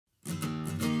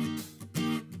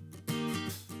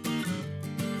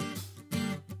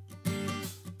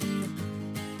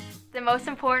The most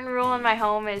important rule in my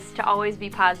home is to always be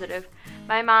positive.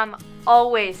 My mom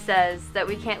always says that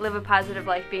we can't live a positive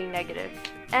life being negative.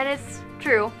 And it's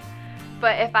true.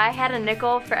 But if I had a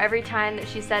nickel for every time that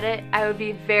she said it, I would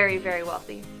be very, very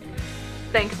wealthy.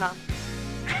 Thanks, Mom.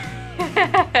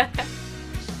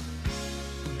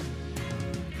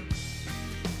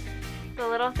 The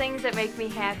little things that make me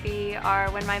happy are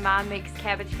when my mom makes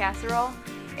cabbage casserole.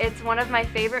 It's one of my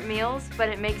favorite meals, but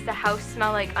it makes the house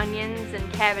smell like onions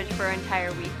and cabbage for an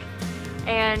entire week.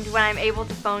 And when I'm able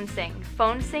to phone sing.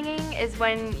 Phone singing is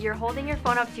when you're holding your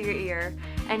phone up to your ear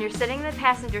and you're sitting in the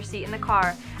passenger seat in the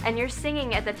car and you're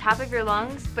singing at the top of your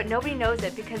lungs, but nobody knows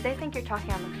it because they think you're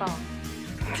talking on the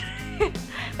phone.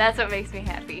 That's what makes me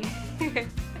happy.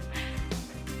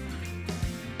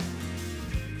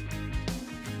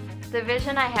 The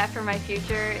vision I have for my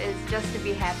future is just to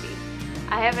be happy.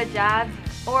 I have a job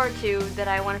or two that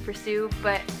I want to pursue,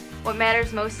 but what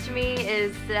matters most to me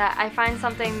is that I find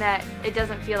something that it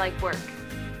doesn't feel like work.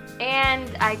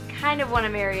 And I kind of want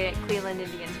to marry a Cleveland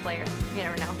Indians player. You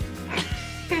never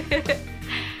know.